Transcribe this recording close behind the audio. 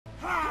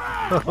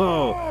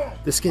Oh,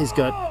 this guy's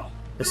got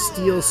a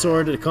steel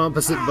sword, a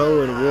composite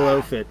bow, and a wool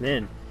outfit.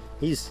 Man,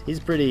 he's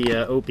pretty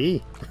OP.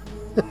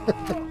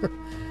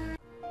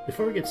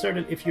 Before we get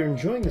started, if you're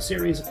enjoying the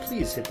series,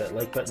 please hit that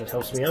like button, it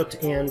helps me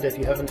out, and if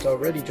you haven't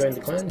already joined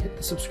the clan, hit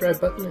the subscribe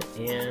button,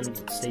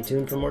 and stay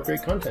tuned for more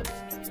great content.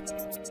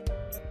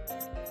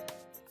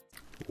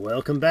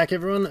 Welcome back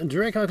everyone,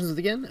 Drake Hawkins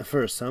again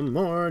for some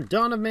more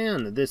Dawn of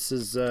Man. This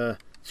is,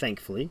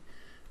 thankfully,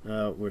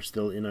 we're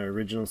still in our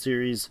original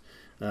series.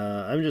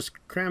 I'm just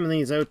cramming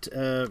these out,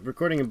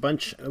 recording a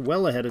bunch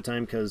well ahead of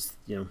time because,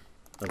 you know,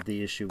 of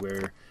the issue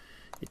where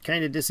it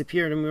kind of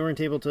disappeared and we weren't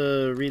able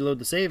to reload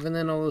the save, and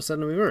then all of a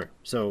sudden we were.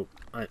 So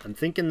I'm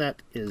thinking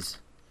that is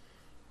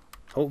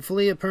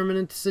hopefully a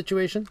permanent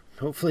situation.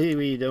 Hopefully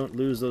we don't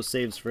lose those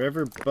saves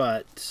forever,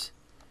 but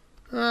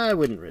I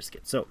wouldn't risk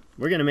it. So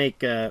we're gonna make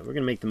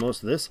the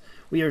most of this.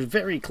 We are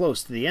very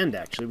close to the end.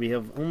 Actually, we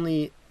have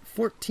only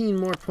 14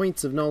 more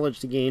points of knowledge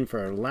to gain for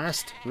our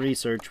last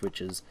research,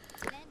 which is,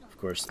 of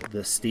course,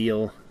 the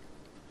steel.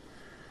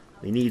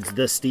 We need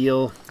the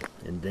steel,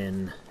 and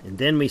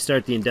then we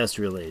start the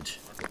industrial age.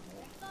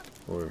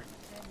 Or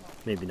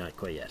maybe not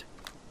quite yet.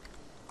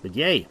 But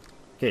yay!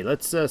 Okay,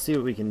 let's see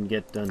what we can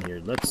get done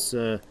here. Let's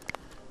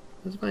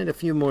find a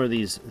few more of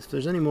these. If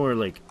there's any more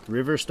like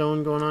river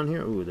stone going on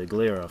here. Ooh, the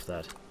glare off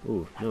that.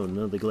 Ooh,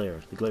 no, the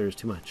glare. The glare is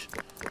too much.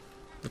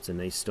 That's a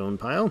nice stone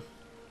pile.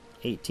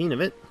 18 of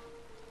it.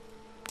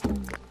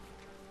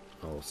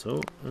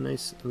 Also a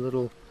nice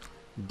little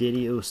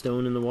ditty-o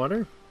stone in the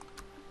water.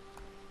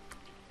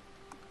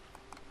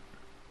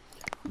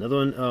 Another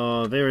one.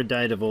 Oh, Vera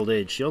died of old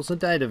age. She also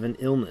died of an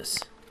illness.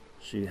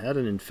 She had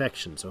an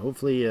infection, so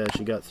hopefully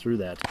she got through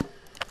that.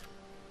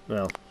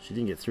 Well, she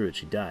didn't get through it.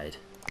 She died.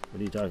 What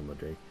are you talking about,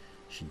 Drake?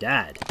 She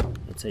died.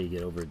 That's how you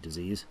get over a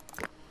disease.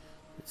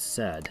 It's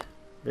sad.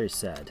 Very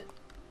sad.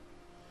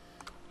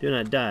 Do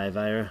not die,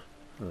 Vira.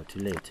 Oh, too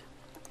late.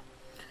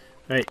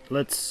 Alright,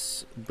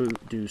 let's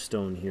do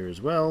stone here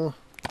as well.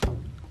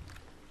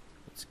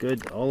 That's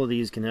good. All of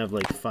these can have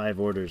like 5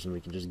 orders and we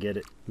can just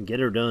get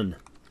her done.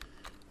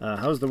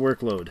 How's the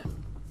workload?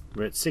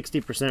 We're at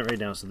 60% right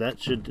now, so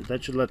that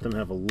should let them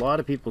have a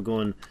lot of people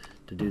going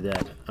to do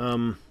that.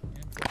 I'm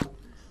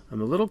a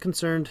little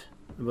concerned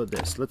about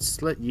this.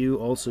 Let's let you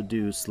also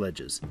do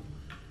sledges.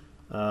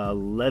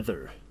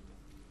 Leather.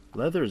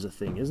 Leather is a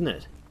thing, isn't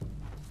it?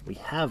 We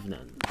have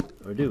none.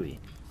 Or do we?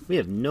 We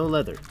have no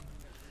leather.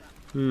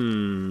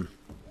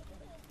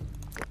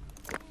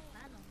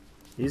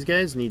 These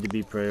guys need to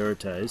be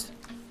prioritized.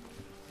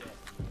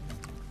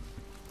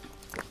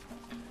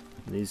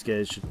 These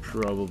guys should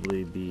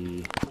probably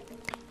be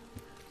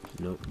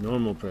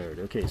normal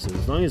priority. Okay, so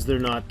as long as they're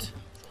not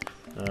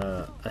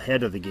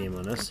ahead of the game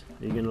on us.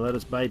 Are you going to let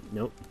us buy?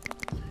 Nope.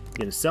 You're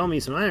going to sell me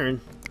some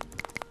iron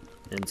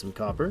and some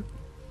copper.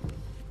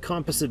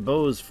 Composite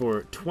bows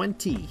for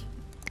 20.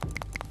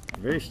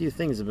 Very few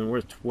things have been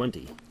worth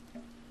 20.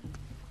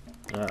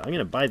 I'm going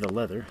to buy the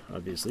leather,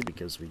 obviously,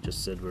 because we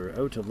just said we're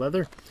out of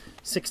leather.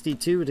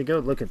 62 to go.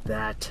 Look at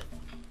that.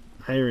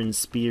 Iron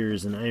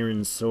spears and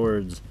iron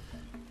swords.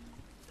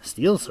 A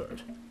steel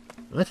sword?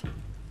 What?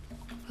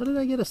 How did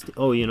I get a steel?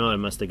 Oh, you know, I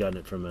must have gotten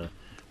it from a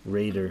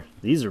raider.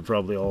 These are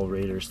probably all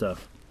raider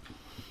stuff.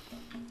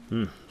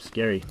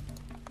 Scary.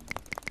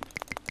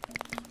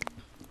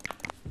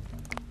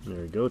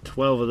 There we go.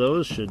 12 of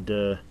those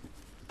should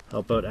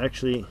help out.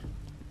 Actually,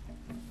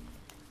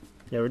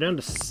 yeah, we're down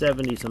to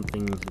 70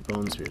 something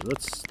bone spheres.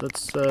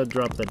 Let's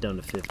drop that down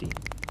to 50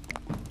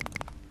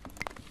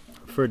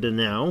 for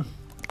now.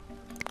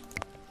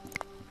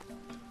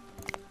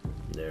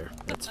 There,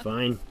 that's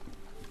fine.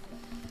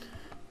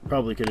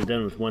 Probably could have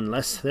done with one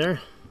less there.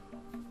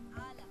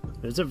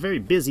 It's a very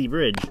busy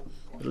bridge.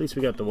 At least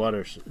we got the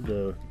water,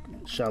 the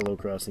shallow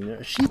crossing there.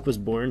 A sheep was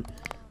born.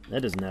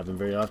 That doesn't happen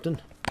very often.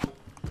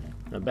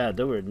 Not bad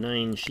though. We're at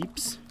 9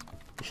 sheeps.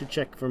 We should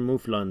check for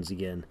mouflons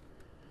again.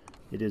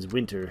 It is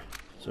winter,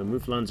 so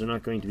mouflons are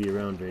not going to be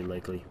around very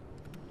likely.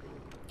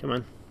 Come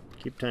on,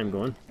 keep time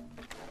going.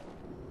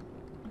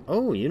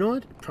 Oh, you know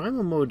what?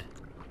 Primal mode.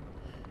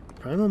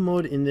 Primal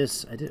mode in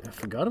this, I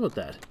forgot about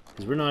that,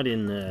 because we're not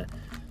in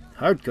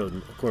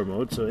hardcore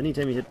mode, so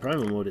anytime you hit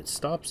primal mode it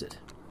stops it.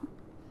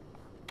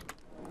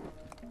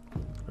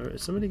 Alright,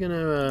 is somebody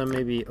gonna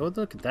maybe, oh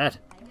look at that.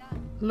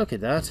 Look at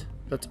that.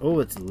 That's, oh,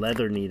 it's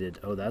leather needed.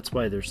 Oh, that's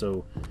why they're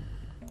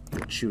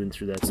chewing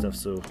through that stuff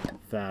so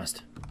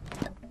fast.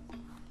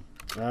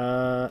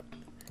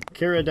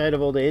 Kira died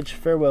of old age.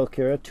 Farewell,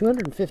 Kira.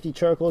 250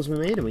 charcoals we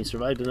made and we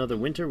survived another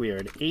winter. We are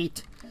at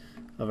 8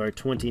 of our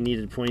 20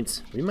 needed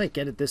points. We might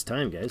get it this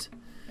time, guys.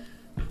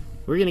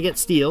 We're gonna get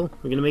steel.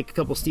 We're gonna make a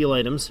couple steel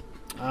items.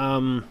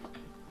 I'm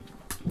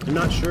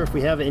not sure if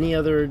we have any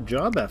other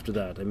job after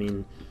that. I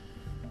mean,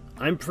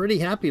 I'm pretty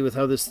happy with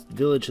how this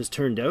village has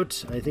turned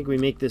out. I think we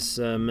make this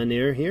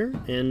manure here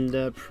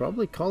and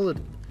probably call it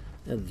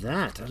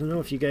that. I don't know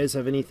if you guys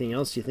have anything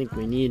else you think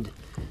we need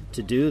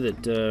to do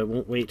that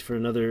won't wait for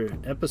another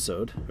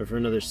episode or for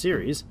another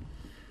series.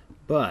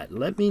 But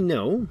let me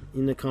know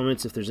in the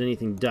comments if there's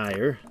anything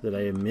dire that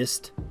I have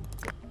missed.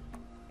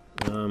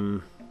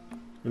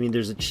 I mean,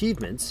 there's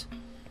achievements,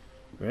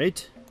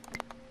 right?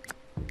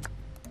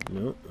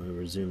 No, I'll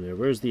resume there.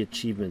 Where's the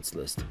achievements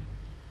list?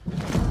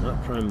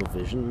 Not Primal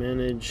Vision.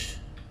 Manage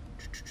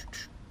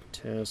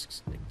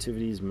tasks,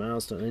 activities,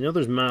 milestones. I know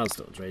there's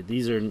milestones, right?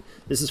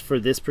 This is for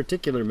this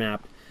particular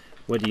map.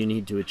 What do you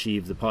need to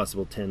achieve the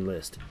possible 10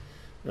 list?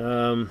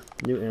 New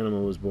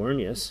animal was born,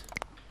 yes.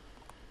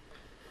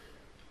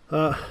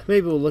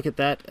 Maybe we'll look at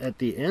that at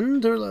the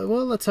end, or,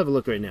 well, let's have a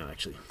look right now,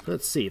 actually.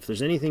 Let's see if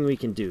there's anything we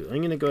can do. I'm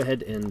going to go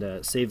ahead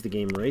and save the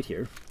game right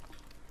here.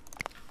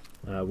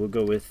 We'll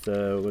go with,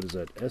 what is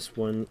that?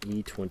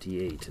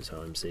 S1E28 is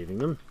how I'm saving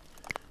them.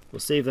 We'll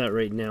save that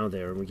right now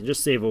there, and we can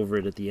just save over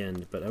it at the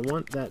end. But I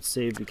want that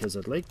saved because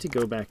I'd like to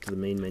go back to the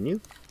main menu.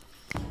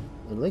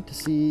 I'd like to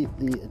see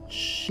the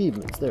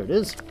achievements. There it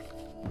is.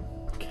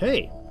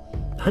 Okay.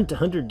 Hunt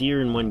 100 deer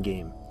in one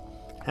game.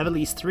 Have at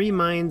least 3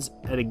 mines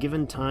at a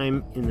given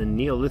time in the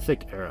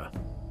Neolithic era.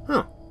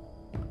 Huh.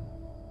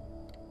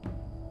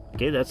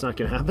 Okay, that's not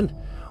going to happen.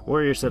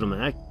 Warrior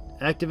settlement.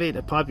 Activate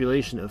a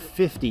population of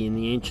 50 in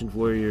the ancient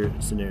warrior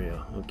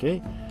scenario.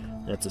 Okay,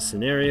 that's a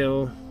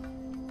scenario.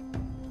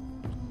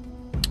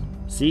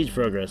 Siege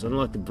progress.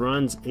 Unlock the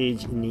Bronze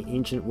Age in the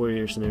ancient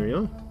warrior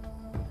scenario.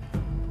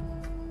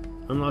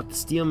 Unlock the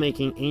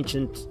steel-making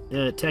ancient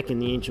tech in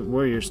the ancient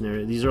warrior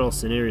scenario. These are all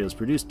scenarios.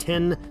 Produce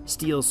 10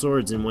 steel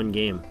swords in one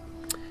game.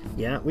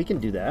 Yeah, we can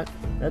do that.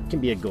 That can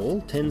be a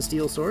goal. 10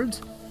 steel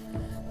swords.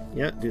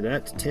 Yeah, do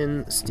that.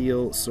 10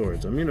 steel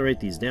swords. I'm going to write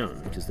these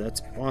down because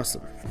that's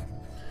awesome.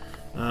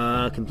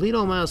 Complete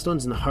all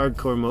milestones in the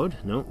hardcore mode.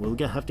 No, we'll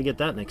have to get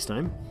that next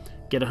time.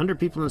 Get 100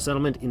 people in the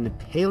settlement in the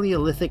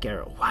Paleolithic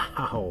era.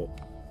 Wow.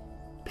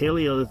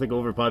 Paleolithic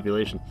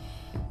overpopulation.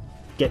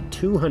 Get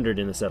 200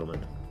 in the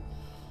settlement.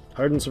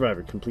 Hardened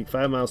Survivor. Complete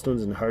 5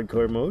 milestones in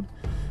hardcore mode.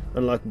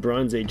 Unlock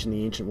Bronze Age in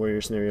the Ancient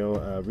Warrior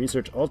scenario.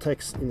 Research all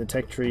techs in the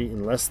tech tree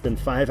in less than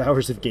 5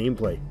 hours of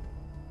gameplay.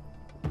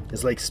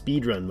 It's like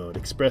speedrun mode.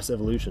 Express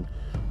evolution.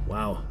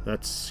 Wow,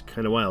 that's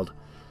kind of wild.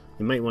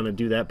 You might want to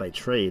do that by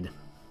trade.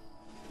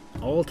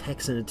 All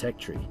techs in a tech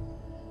tree.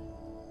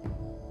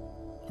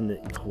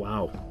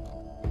 Wow.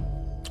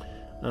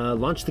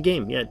 Launch the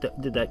game. Yeah,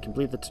 did that.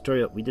 Complete the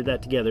tutorial. We did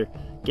that together.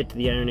 Get to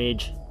the Iron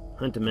Age.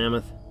 Hunt a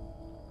mammoth.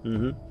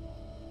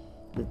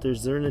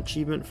 Is there an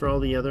achievement for all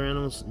the other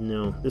animals?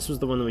 No. This was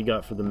the one that we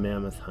got for the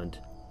mammoth hunt.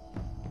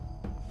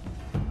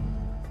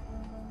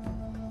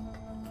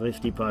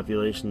 50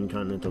 population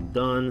Continental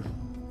done.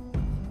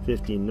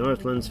 50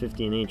 Northlands,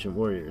 50 in Ancient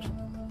Warriors.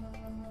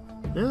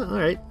 Yeah,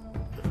 alright.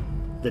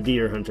 The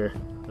deer hunter.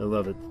 I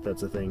love it.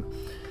 That's a thing.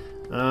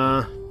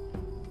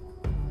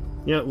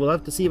 Yeah, we'll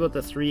have to see about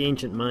the 3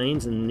 ancient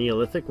mines in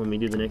Neolithic when we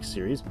do the next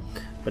series.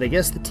 But I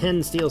guess the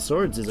 10 steel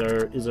swords is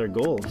our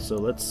goal. So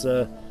let's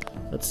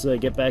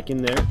get back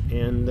in there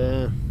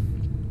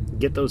and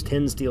get those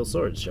 10 steel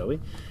swords, shall we?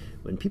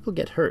 When people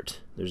get hurt,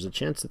 there's a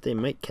chance that they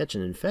might catch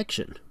an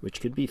infection, which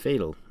could be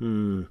fatal.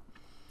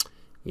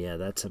 Yeah,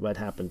 that's what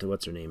happened to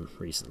what's her name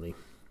recently.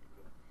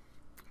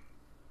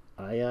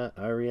 Aria,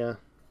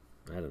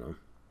 I don't know.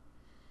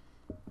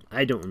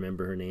 I don't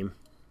remember her name.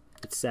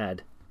 It's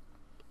sad.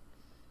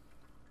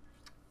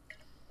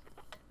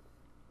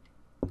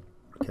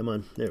 Come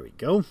on, there we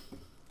go.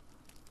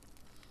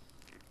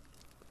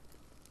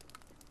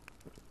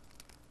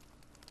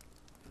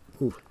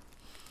 Ooh.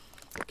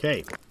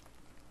 Okay.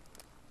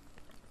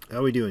 How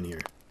are we doing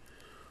here?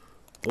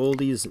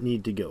 Oldies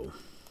need to go.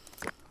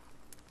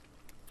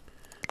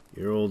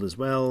 You're old as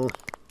well.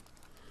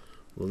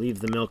 We'll leave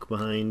the milk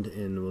behind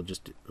and we'll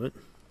just... What?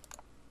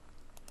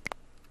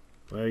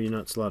 Why are you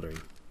not slaughtering?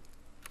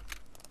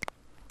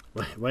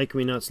 Why can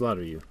we not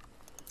slaughter you?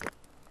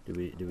 Do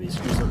we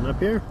screw something up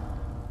here?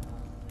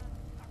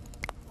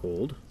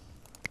 Hold.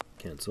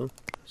 Cancel.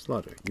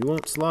 Slaughter. You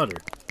won't slaughter.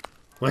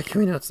 Why can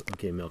we not...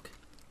 Okay, milk.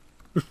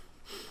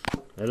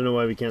 I don't know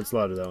why we can't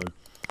slaughter that one.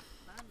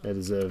 That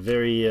is a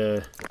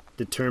very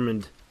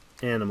determined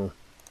animal.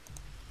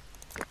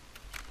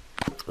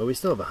 Oh, we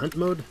still have a hunt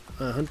mode,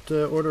 hunt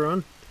order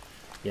on?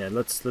 Yeah,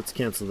 let's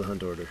cancel the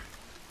hunt order.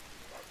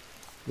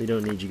 We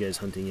don't need you guys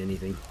hunting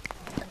anything.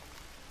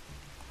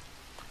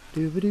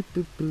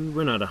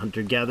 We're not a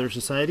hunter-gatherer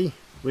society.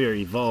 We are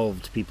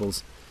evolved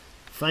peoples.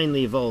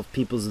 Finally evolved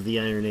peoples of the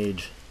Iron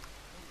Age.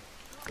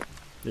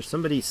 There's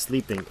somebody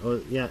sleeping.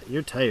 Oh, yeah,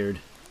 you're tired.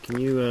 Can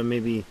you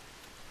maybe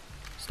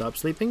stop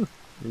sleeping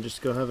and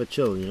just go have a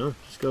chill, you know?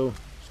 Just go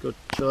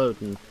chill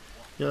out and,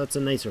 you know, that's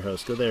a nicer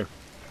house. Go there.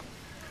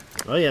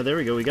 Oh yeah, there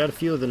we go. We got a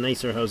few of the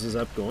nicer houses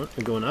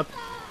going up.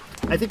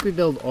 I think we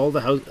build all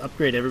the house,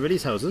 upgrade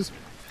everybody's houses,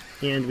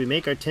 and we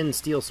make our 10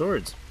 steel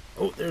swords.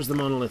 Oh, there's the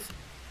monolith,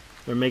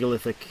 or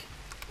megalithic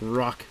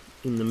rock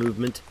in the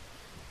movement.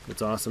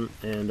 That's awesome.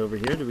 And over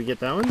here, did we get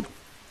that one?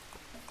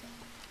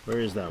 Where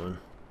is that one?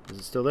 Is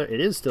it still there? It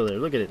is still there.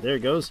 Look at it. There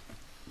it goes.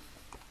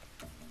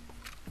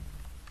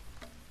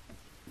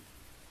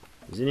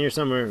 It's in here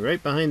somewhere,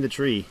 right behind the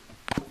tree.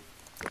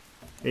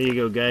 There you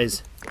go,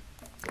 guys.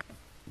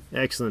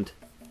 Excellent.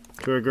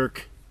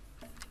 Turgurk.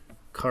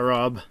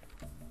 Karob.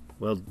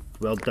 Well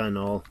done,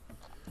 all.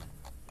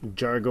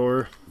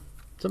 Jargor.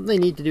 Something they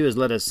need to do is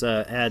let us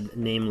add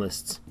name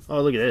lists.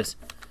 Oh, look at this.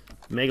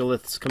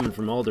 Megaliths coming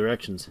from all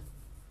directions.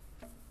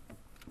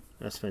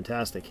 That's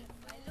fantastic.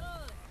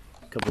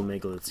 A couple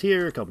megaliths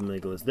here, a couple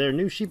megaliths there.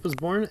 New sheep was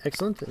born.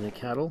 Excellent. And a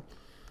cattle.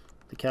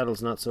 The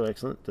cattle's not so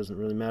excellent. Doesn't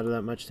really matter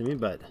that much to me,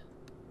 but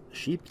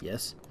sheep,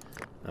 yes.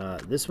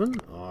 This one,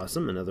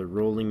 awesome. Another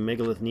rolling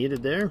megalith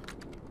needed there.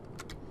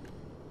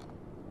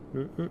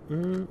 I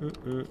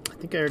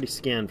think I already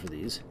scanned for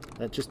these.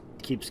 That just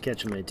keeps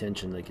catching my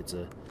attention like it's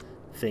a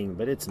thing,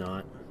 but it's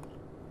not.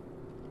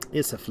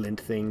 It's a flint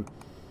thing.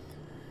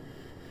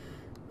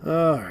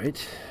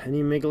 Alright,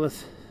 any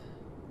megalith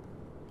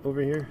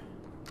over here?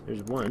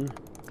 There's one.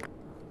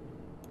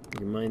 We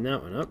can mine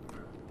that one up.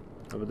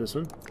 How about this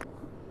one?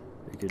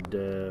 We could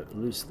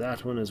loose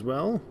that one as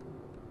well.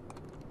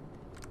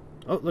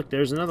 Oh, look,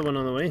 there's another one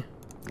on the way.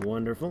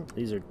 Wonderful.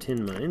 These are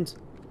tin mines.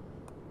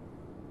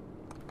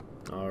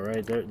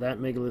 Alright, that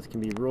megalith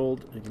can be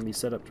rolled. It can be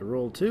set up to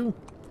roll too.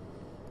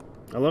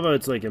 I love how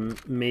it's like a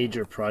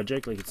major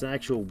project. Like it's an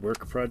actual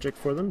work project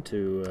for them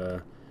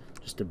to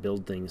just to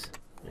build things.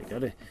 I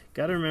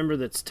gotta remember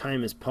that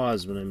time is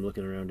paused when I'm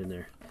looking around in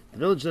there. The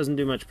village doesn't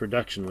do much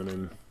production when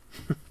I'm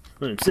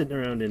when I'm sitting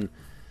around in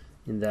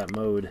that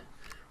mode.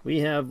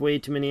 We have way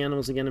too many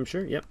animals again, I'm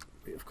sure. Yep,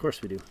 of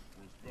course we do.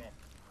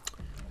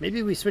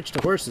 Maybe we switch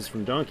to horses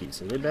from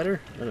donkeys. Are they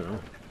better? I don't know.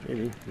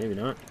 Maybe, maybe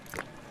not.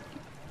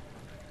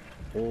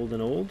 Old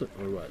and old,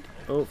 or what?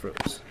 Oh,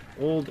 froze.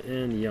 Old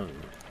and young.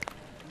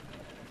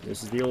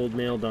 This is the old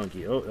male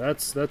donkey. Oh,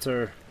 that's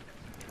our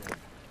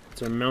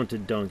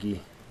mounted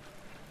donkey.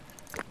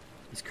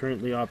 He's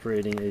currently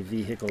operating a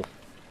vehicle.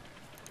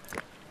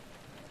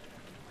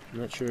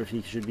 I'm not sure if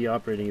he should be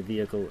operating a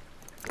vehicle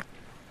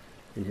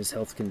in his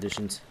health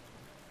conditions.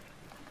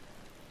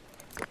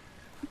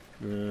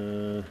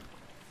 No,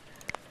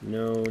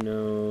 no,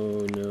 no,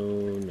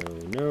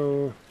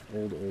 no,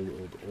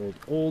 no.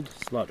 Old.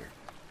 Slaughter.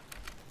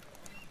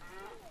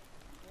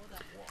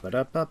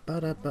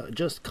 Ba-da-ba-ba-da-ba.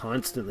 Just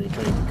constantly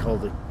trying to call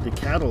the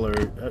cattle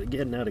are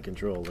getting out of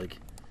control, like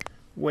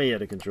way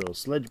out of control.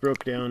 Sledge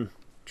broke down.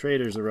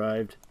 Traders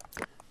arrived.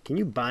 Can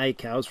you buy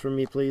cows from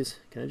me, please?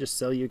 Can I just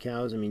sell you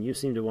cows? I mean, you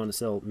seem to want to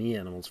sell me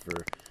animals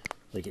for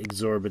like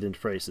exorbitant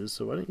prices,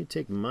 so why don't you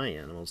take my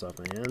animals off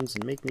my hands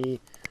and make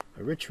me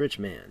a rich, rich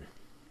man?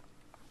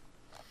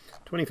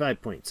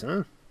 25 points,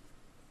 huh?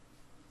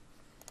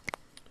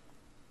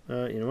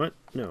 You know what?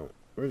 No,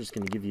 we're just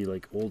going to give you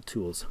like old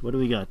tools. What do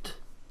we got?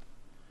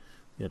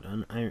 We got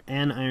an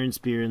iron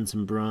spear and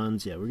some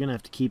bronze. Yeah, we're going to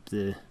have to keep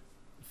the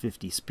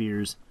 50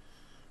 spears.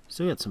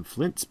 Still got some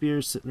flint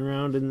spears sitting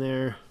around in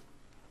there.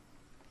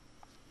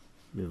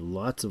 We have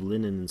lots of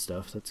linen and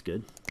stuff. That's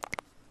good.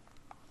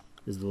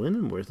 Is the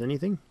linen worth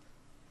anything?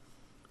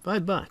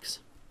 $5.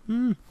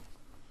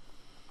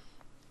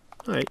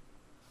 Alright.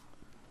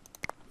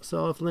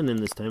 Sell off linen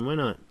this time. Why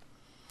not?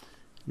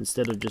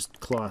 Instead of just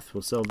cloth,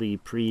 we'll sell the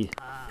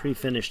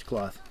pre-finished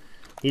cloth.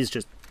 He's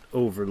just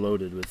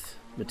overloaded with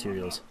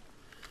materials.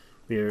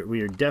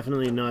 We are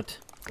definitely not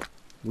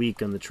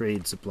weak on the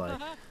trade supply.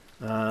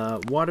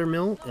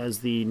 Watermill as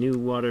the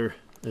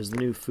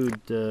new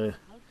food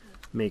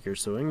maker.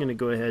 So I'm going to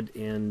go ahead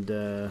and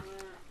do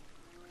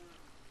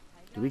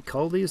we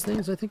cull these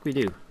things? I think we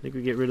do. I think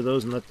we get rid of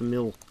those and let the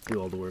mill do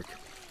all the work.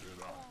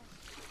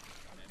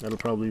 That'll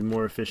probably be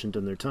more efficient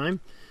in their time.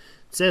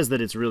 It says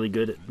that it's really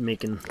good at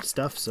making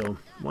stuff, so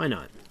why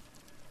not?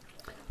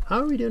 How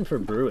are we doing for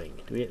brewing?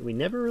 We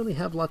never really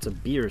have lots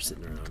of beer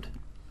sitting around.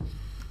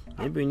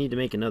 Maybe we need to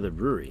make another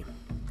brewery.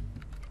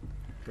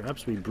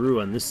 Perhaps we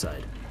brew on this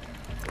side.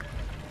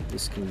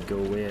 This can go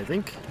away, I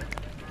think.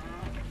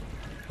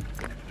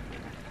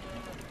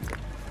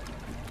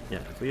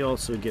 Yeah, if we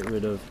also get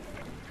rid of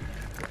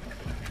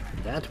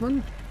that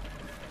one,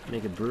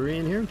 make a brewery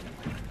in here.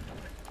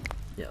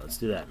 Yeah, let's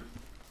do that.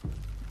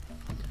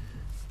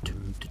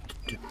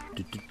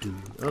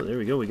 Oh, there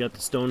we go. We got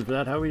the stone for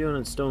that. How are we doing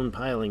on stone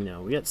piling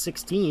now? We got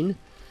 16.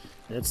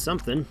 That's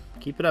something.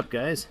 Keep it up,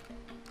 guys.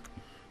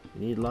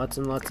 We need lots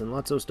and lots and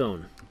lots of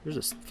stone. There's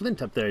a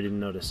flint up there I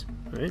didn't notice.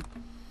 All right.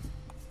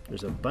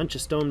 There's a bunch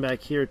of stone back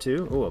here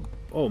too.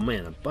 Oh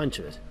man, a bunch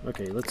of it.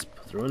 Okay, let's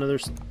throw another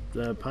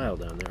pile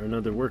down there,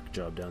 another work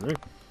job down there.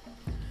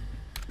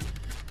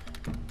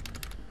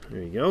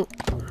 There you go.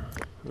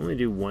 Only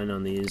do one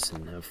on these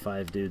and have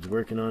 5 dudes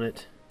working on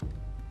it.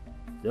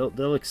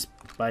 They'll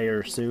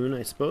expire soon,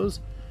 I suppose.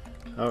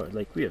 Oh,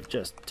 like we have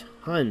just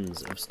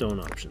tons of stone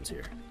options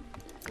here.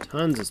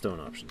 Tons of stone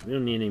options. We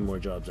don't need any more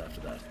jobs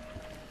after that.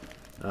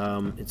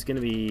 It's going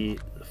to be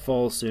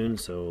fall soon,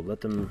 so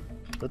let them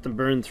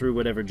burn through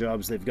whatever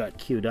jobs they've got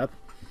queued up.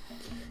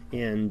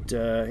 And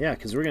yeah,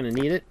 because we're going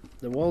to need it.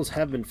 The walls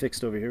have been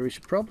fixed over here. We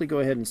should probably go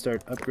ahead and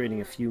start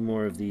upgrading a few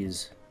more of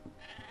these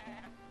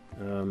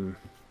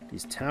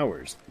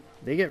towers.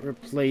 They get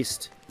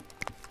replaced.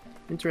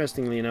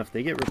 Interestingly enough,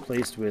 they get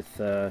replaced with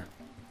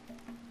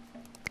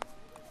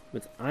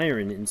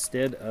iron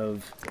instead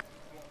of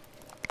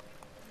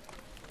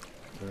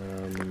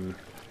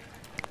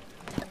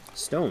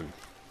stone,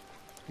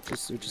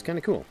 which is kind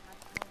of cool.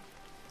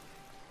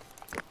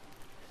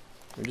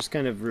 We're just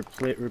kind of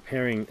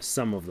repairing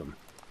some of them,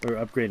 or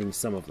upgrading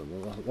some of them.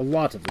 A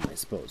lot of them, I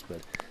suppose, but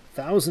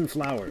 1,000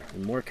 flour,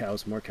 and more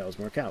cows, more cows,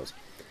 more cows.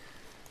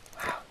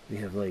 Wow, we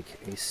have like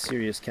a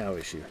serious cow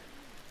issue.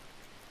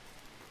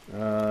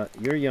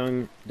 You're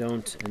young,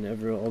 don't, and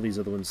all these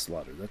other ones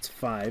slaughtered. That's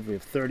 5. We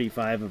have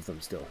 35 of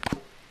them still.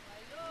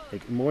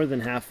 Like, more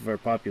than half of our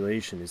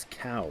population is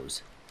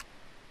cows.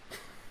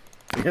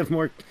 We have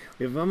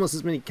almost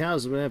as many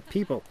cows as we have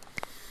people.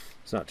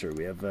 It's not true.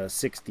 We have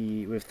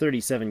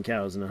 37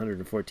 cows and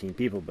 114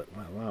 people, but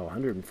wow,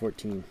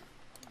 114.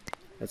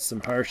 That's some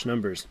harsh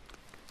numbers.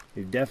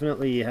 We've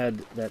definitely had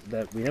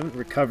that we haven't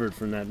recovered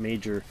from that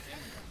major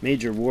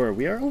war.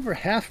 We are over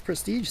half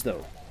prestige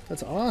though.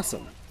 That's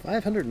awesome.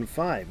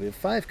 505. We have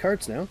 5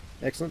 carts now.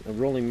 Excellent. A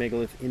rolling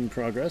megalith in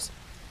progress.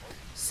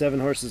 7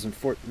 horses and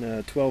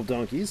 12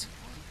 donkeys.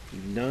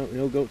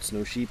 No goats,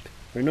 no sheep.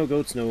 Or no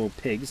goats, no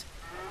pigs.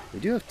 We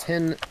do have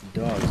 10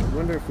 dogs. I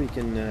wonder if we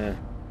can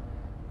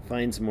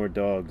find some more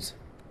dogs.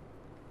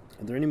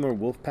 Are there any more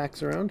wolf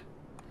packs around?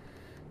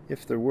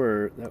 If there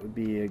were, that would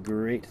be a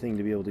great thing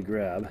to be able to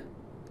grab.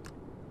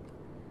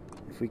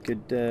 If we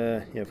could,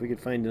 yeah, if we could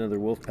find another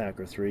wolf pack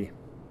or 3.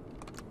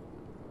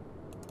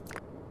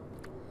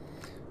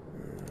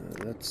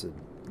 That's a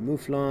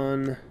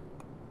mouflon.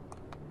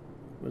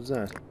 What's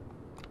that?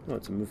 Oh,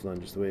 it's a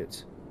mouflon, just the way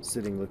it's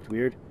sitting looked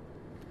weird.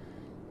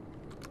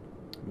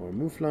 More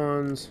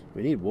mouflons.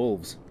 We need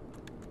wolves.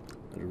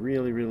 I'd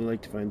really, really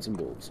like to find some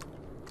wolves.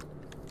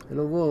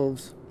 Hello,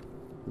 wolves.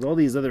 With all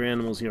these other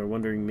animals here, I'm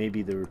wondering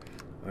maybe there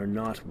are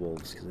not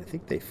wolves, because I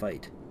think they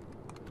fight.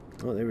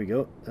 Oh, there we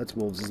go. That's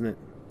wolves, isn't it?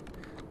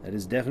 That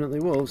is definitely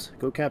wolves.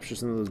 Go capture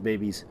some of those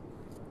babies.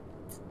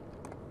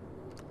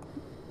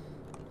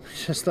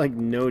 Just like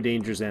no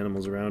dangerous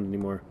animals around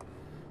anymore.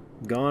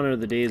 Gone are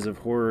the days of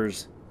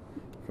horrors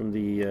from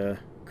the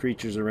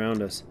creatures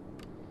around us.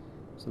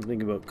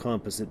 Something about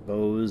composite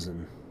bows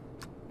and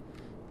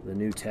the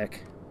new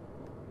tech.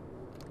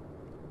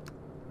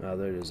 Wow,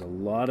 there's a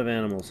lot of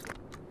animals.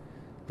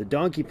 The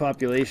donkey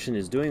population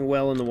is doing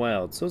well in the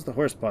wild. So is the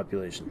horse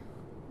population.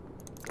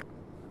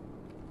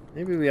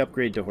 Maybe we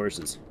upgrade to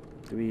horses.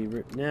 Do we?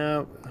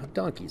 No,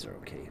 donkeys are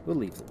okay. We'll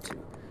leave them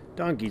too.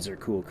 Donkeys are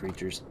cool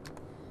creatures.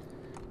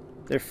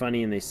 They're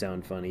funny and they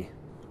sound funny.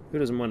 Who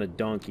doesn't want a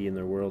donkey in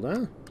their world,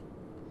 huh?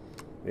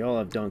 We all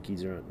have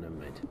donkeys around. Never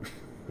mind.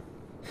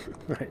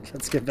 Alright,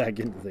 let's get back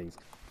into things.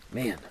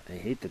 Man, I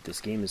hate that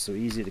this game is so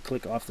easy to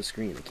click off the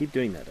screen. I keep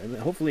doing that. I'm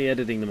hopefully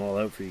editing them all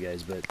out for you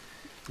guys, but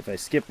if I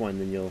skip one,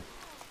 then you'll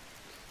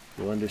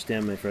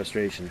understand my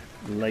frustration.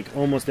 Like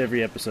almost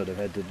every episode, I've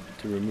had to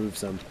remove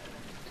some.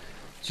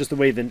 It's just the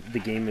way the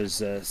game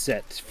is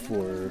set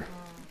for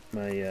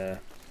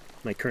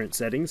my current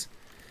settings.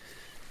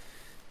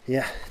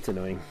 Yeah, it's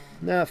annoying.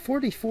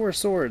 44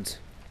 swords.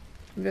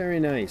 Very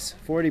nice.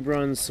 40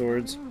 bronze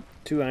swords,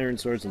 2 iron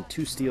swords, and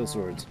 2 steel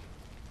swords.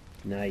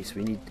 Nice.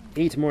 We need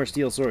 8 more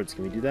steel swords.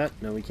 Can we do that?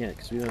 No, we can't,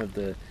 because we don't have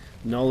the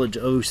knowledge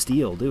of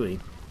steel, do we?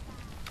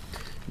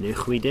 No,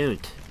 we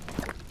don't.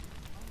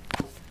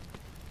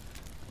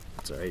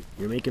 That's alright.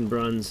 You're making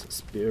bronze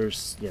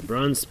spears. Yeah,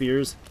 bronze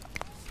spears.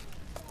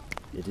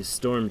 It is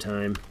storm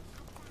time.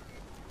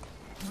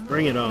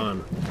 Bring it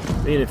on.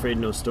 Ain't afraid of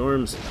no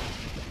storms.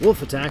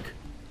 Wolf attack.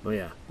 Oh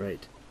yeah,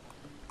 right.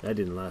 That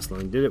didn't last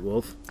long, did it,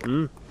 Wolf?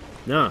 Hmm?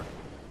 Nah.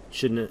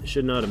 Should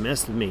not have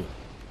messed with me,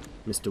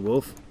 Mr.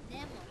 Wolf.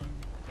 Yeah.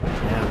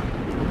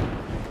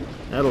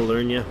 That'll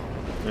learn you.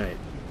 Alright.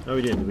 How are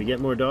we doing? Did we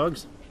get more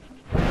dogs?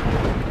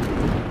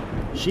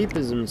 Sheep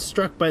has been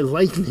struck by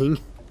lightning.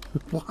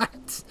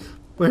 What?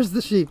 Where's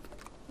the sheep?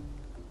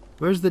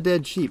 Where's the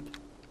dead sheep?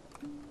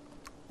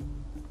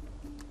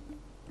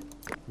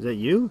 Is that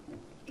you?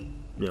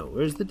 No,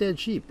 where's the dead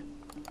sheep?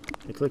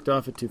 I clicked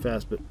off it too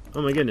fast, but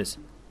oh my goodness,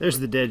 there's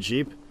the dead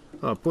sheep.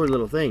 Oh, poor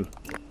little thing.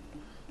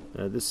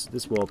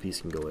 This wall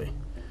piece can go away.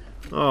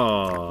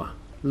 Oh,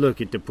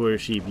 look at the poor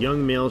sheep.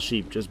 Young male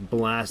sheep just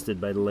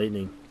blasted by the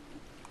lightning.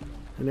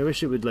 And I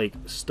wish it would like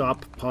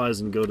stop,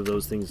 pause, and go to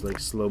those things like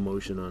slow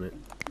motion on it.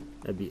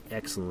 That'd be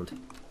excellent.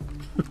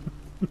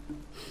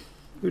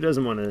 Who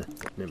doesn't want to?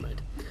 Never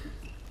mind.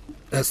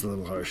 That's a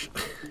little harsh.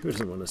 Who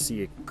doesn't want to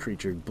see a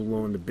creature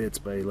blown to bits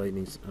by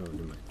lightning? Oh,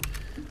 never mind.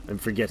 I'm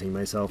forgetting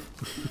myself.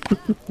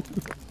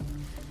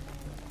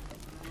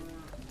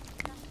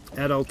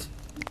 Adult,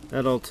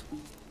 adult,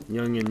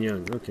 young and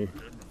young. Okay,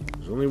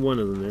 there's only one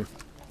of them there.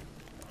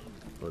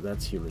 Oh,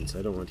 that's humans.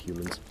 I don't want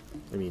humans.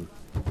 I mean,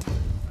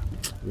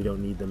 we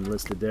don't need them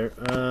listed there.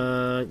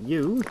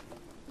 You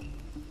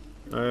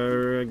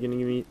are gonna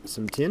give me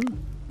some tin,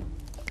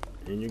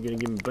 and you're gonna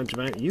give me a bunch of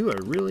iron. You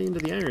are really into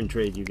the iron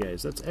trade, you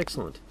guys. That's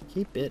excellent.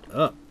 Keep it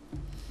up.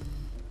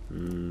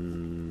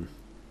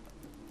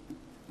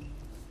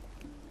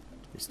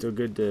 It's still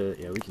good to,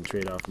 yeah, we can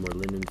trade off more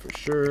linen for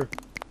sure.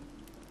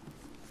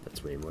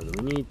 That's way more than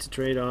we need to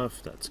trade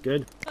off. That's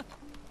good.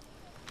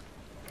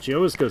 She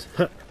always goes,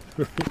 huh,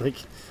 like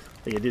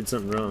I did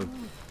something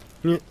wrong.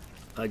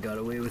 I got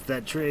away with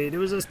that trade. It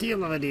was a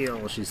steal of a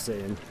deal, she's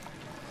saying.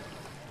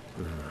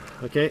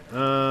 Okay,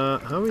 how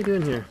are we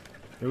doing here?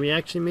 Are we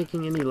actually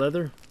making any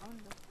leather?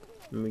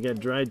 And we got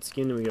dried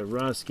skin and we got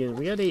raw skin.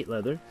 We got 8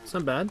 leather. It's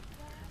not bad.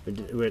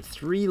 We're at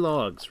 3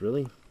 logs.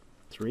 Really?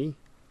 3?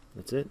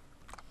 That's it?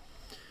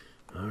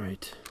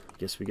 Alright.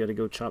 Guess we gotta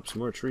go chop some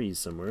more trees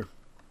somewhere.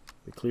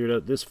 We cleared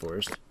out this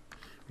forest.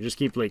 We just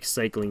keep like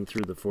cycling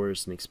through the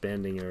forest and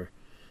expanding our...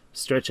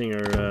 stretching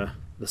our...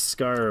 the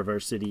scar of our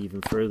city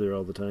even further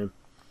all the time.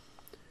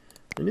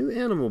 A new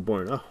animal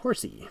born. A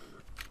horsey.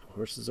 A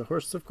horse is a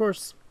horse, of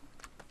course.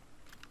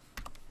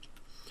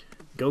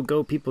 Go,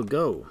 go, people,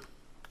 go.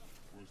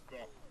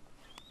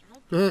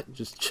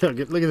 Just chug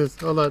it. Look at this.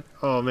 Hold on.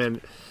 Oh,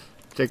 man.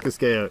 Check this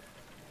guy out.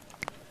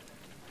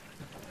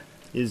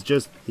 He's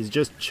just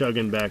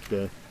chugging back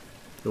the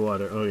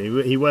water. Oh,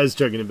 he was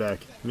chugging it back.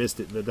 Missed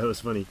it, but that was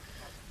funny.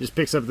 Just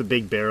picks up the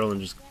big barrel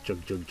and just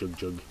chug, chug, chug,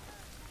 chug.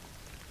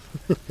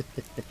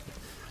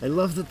 I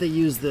love that they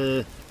use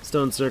the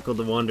stone circle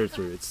to wander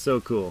through. It's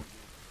so cool.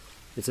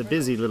 It's a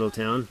busy little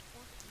town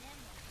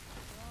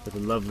with a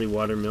lovely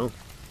water mill.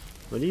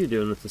 What are you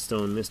doing with the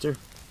stone, mister?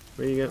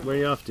 Where are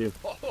you off to?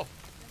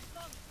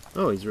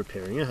 Oh, he's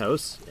repairing a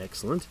house.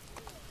 Excellent.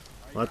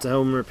 Lots of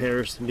home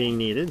repairs being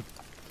needed.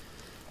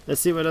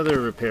 Let's see what other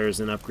repairs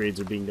and upgrades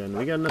are being done.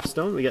 We got enough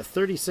stone? We got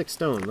 36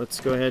 stone.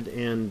 Let's go ahead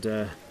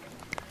and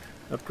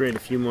upgrade a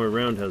few more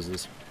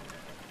roundhouses.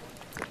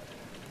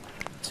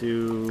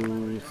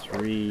 2,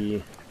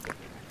 3,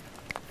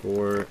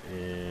 4,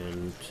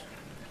 and...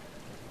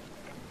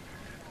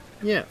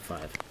 yeah,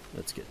 5.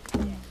 That's good.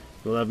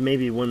 We'll have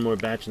maybe one more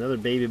batch. Another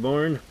baby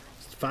born.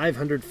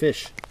 500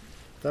 fish.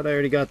 Thought I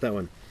already got that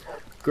one.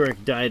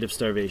 Gorik died of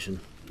starvation.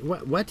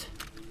 What?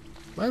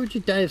 Why would you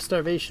die of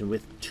starvation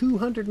with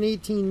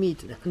 218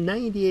 meat,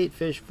 98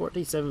 fish,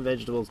 47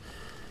 vegetables,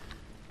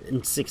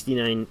 and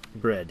 69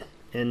 bread,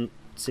 and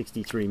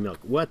 63 milk?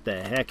 What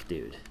the heck,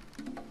 dude?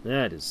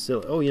 That is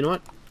silly. Oh, you know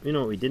what? You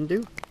know what we didn't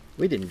do?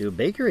 We didn't do a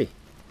bakery.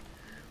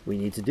 We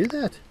need to do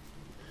that.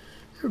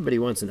 Everybody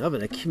wants an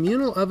oven. A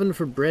communal oven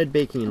for bread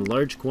baking in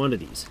large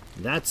quantities.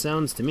 That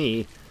sounds to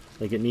me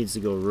like it needs to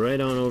go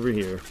right on over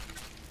here.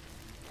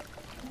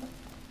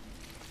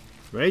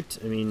 Right?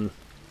 I mean,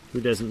 who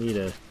doesn't need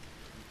a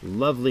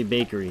lovely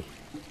bakery?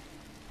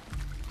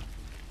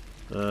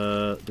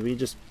 Do we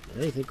just...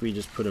 I think we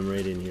just put them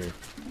right in here.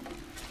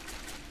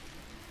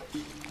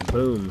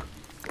 Boom.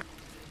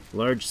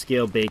 Large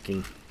scale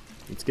baking.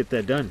 Let's get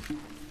that done.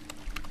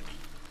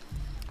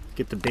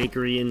 Get the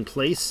bakery in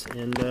place,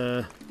 and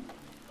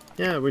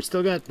yeah, we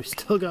still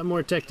got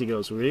more tech to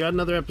go. So we got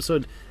another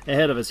episode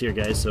ahead of us here,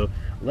 guys. So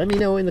let me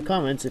know in the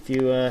comments if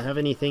you have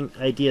anything,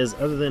 ideas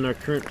other than our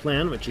current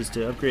plan, which is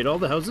to upgrade all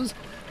the houses,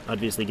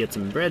 obviously get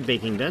some bread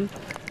baking done,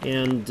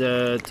 and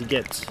to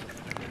get...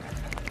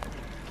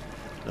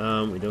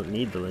 we don't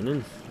need the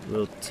linen.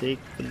 We'll take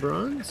the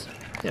bronze.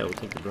 Yeah, we'll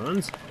take the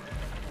bronze.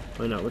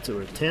 Why not? What's it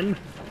worth? 10?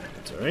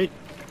 That's alright.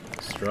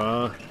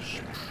 Straw.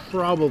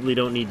 Probably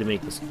don't need to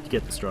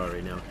get the straw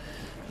right now.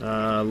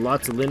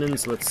 Lots of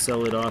linens. Let's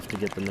sell it off to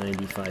get the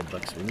 95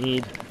 bucks we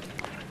need.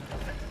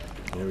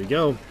 There we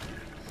go.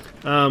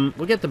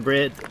 We'll get the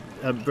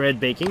bread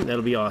baking.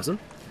 That'll be awesome.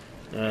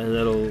 And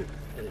that'll...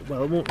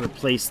 well, it won't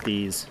replace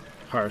these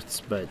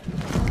hearths, but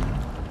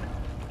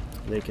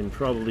they can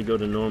probably go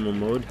to normal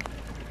mode.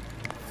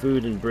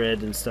 Food and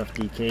bread and stuff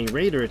decaying.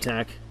 Raider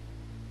attack.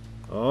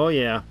 Oh,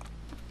 yeah.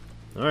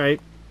 Alright.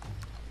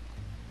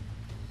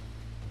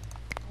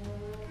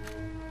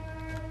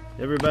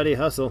 Everybody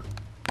hustle.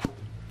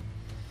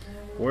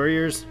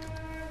 Warriors.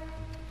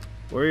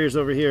 Warriors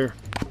over here.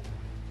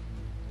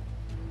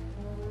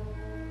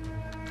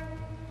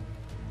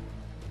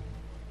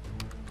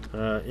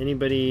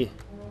 Anybody...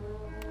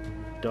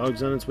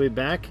 dogs on its way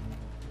back?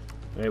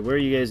 Alright, where are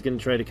you guys going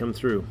to try to come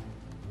through?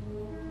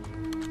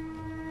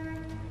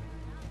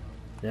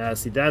 Yeah,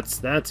 see,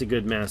 that's a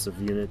good mass of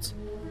units.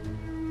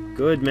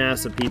 Good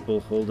mass of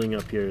people holding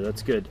up here.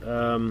 That's good.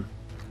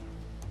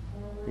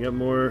 We got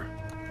more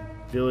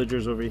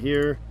villagers over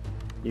here.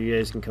 You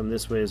guys can come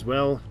this way as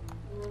well.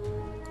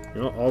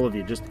 You know, all of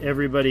you. Just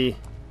everybody.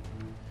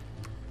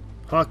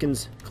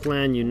 Hawkins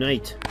clan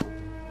unite.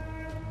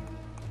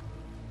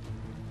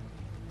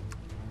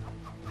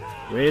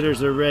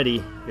 Raiders are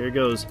ready. Here it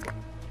goes.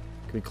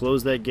 Can we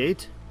close that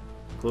gate?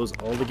 Close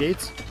all the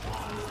gates?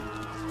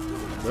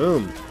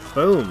 Boom.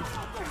 Boom.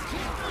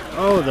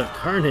 Oh, the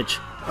carnage.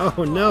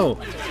 Oh, no.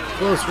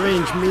 Close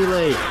range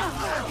melee.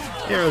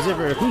 Arrows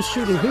everywhere. Who's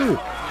shooting who?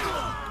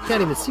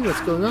 Can't even see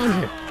what's going on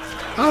here.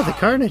 Oh, the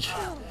carnage.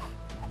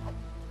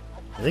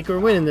 I think we're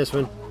winning this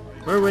one.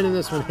 We're winning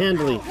this one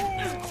handily.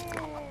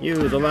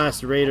 You, the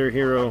last raider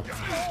hero.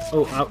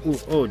 Oh, ooh,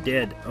 oh,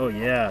 dead. Oh,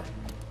 yeah.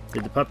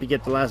 Did the puppy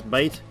get the last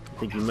bite? I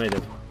think he might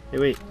have. Hey,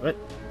 wait, what?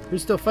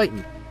 Who's still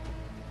fighting?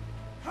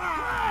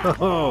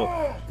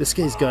 Oh, this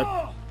guy's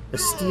got a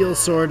steel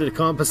sword, a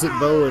composite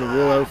bow, and a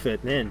wool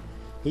outfit. Man,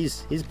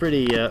 he's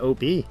pretty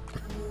OP.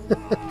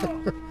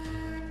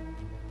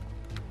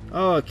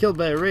 Oh, killed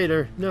by a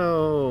raider.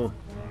 No.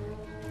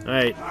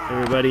 Alright,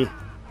 everybody.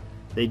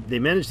 They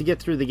managed to get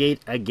through the gate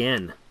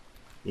again.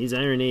 These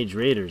Iron Age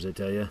raiders, I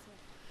tell you.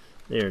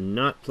 They are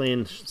not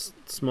playing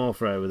small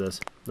fry with us.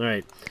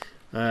 Alright.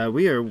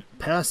 We are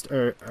past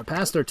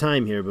our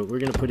time here, but we're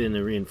going to put in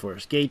a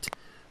reinforced gate.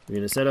 We're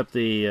going to set up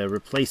the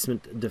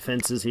replacement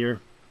defenses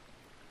here.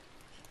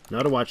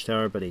 Not a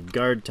watchtower, but a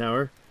guard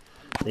tower.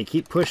 They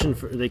keep pushing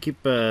for. They keep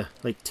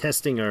like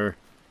testing our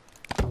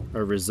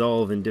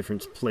resolve in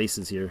different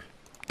places here.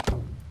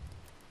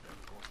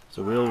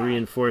 So we'll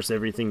reinforce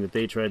everything that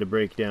they try to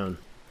break down.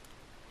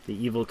 The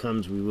evil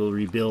comes, we will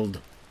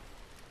rebuild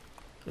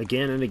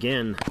again and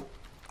again.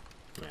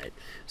 Alright,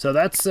 so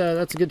that's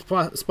a good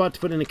spot to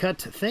put in a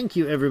cut. Thank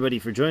you everybody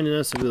for joining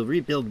us. We'll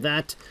rebuild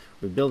that.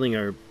 We're building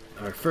our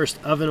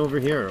first oven over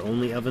here, our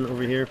only oven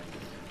over here.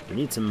 We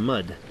need some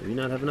mud. Do we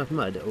not have enough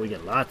mud? Oh, we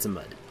got lots of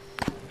mud.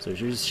 So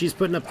she's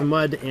putting up the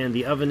mud, and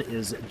the oven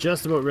is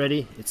just about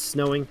ready. It's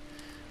snowing.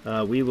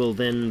 We will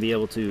then be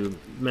able to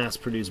mass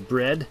produce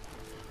bread.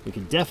 We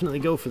can definitely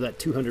go for that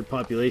 200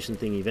 population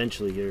thing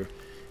eventually here,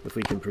 if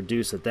we can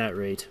produce at that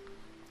rate.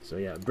 So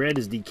yeah, bread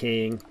is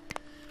decaying.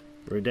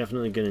 We're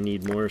definitely going to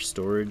need more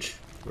storage.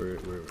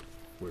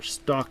 We're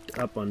stocked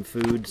up on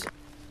foods.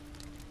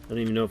 I don't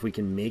even know if we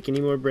can make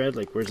any more bread.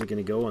 Like, where's it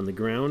going to go? On the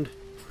ground?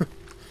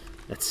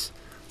 It's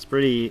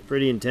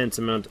pretty intense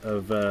amount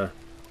of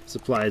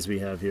supplies we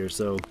have here.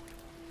 So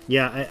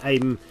yeah,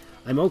 I'm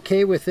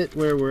okay with it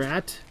where we're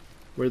at,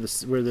 where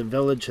the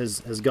village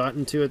has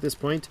gotten to at this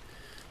point.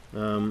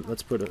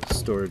 Let's put a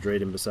storage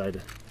right in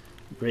beside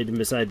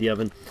the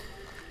oven.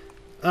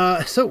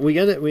 So we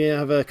got it. We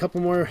have a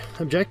couple more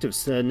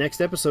objectives.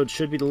 Next episode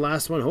should be the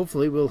last one.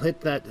 Hopefully we'll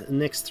hit that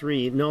next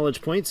 3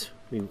 knowledge points.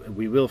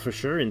 We will for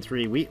sure in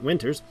 3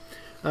 winters.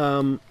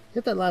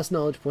 Hit that last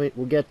knowledge point.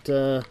 We'll get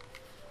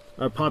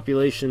our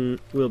population.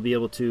 We'll be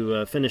able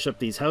to finish up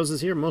these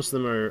houses here. Most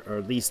of them are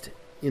at least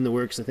in the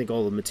works. I think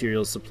all the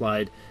materials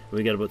supplied.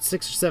 We got about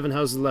 6 or 7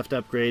 houses left to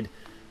upgrade.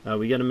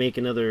 We got to make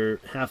another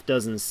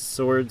half-dozen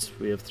swords.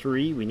 We have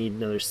 3. We need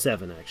another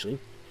 7 actually.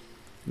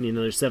 We need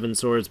another 7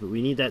 swords, but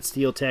we need that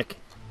steel tech,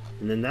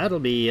 and then that'll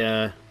be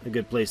a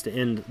good place to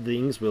end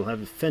things. We'll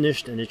have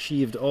finished and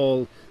achieved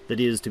all that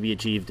is to be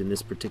achieved in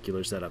this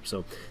particular setup.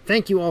 So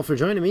thank you all for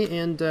joining me,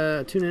 and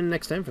tune in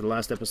next time for the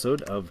last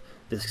episode of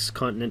this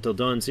Continental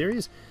Dawn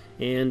series,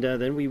 and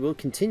then we will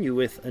continue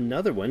with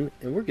another one,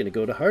 and we're going to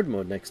go to hard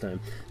mode next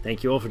time.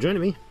 Thank you all for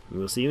joining me, and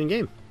we'll see you in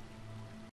game.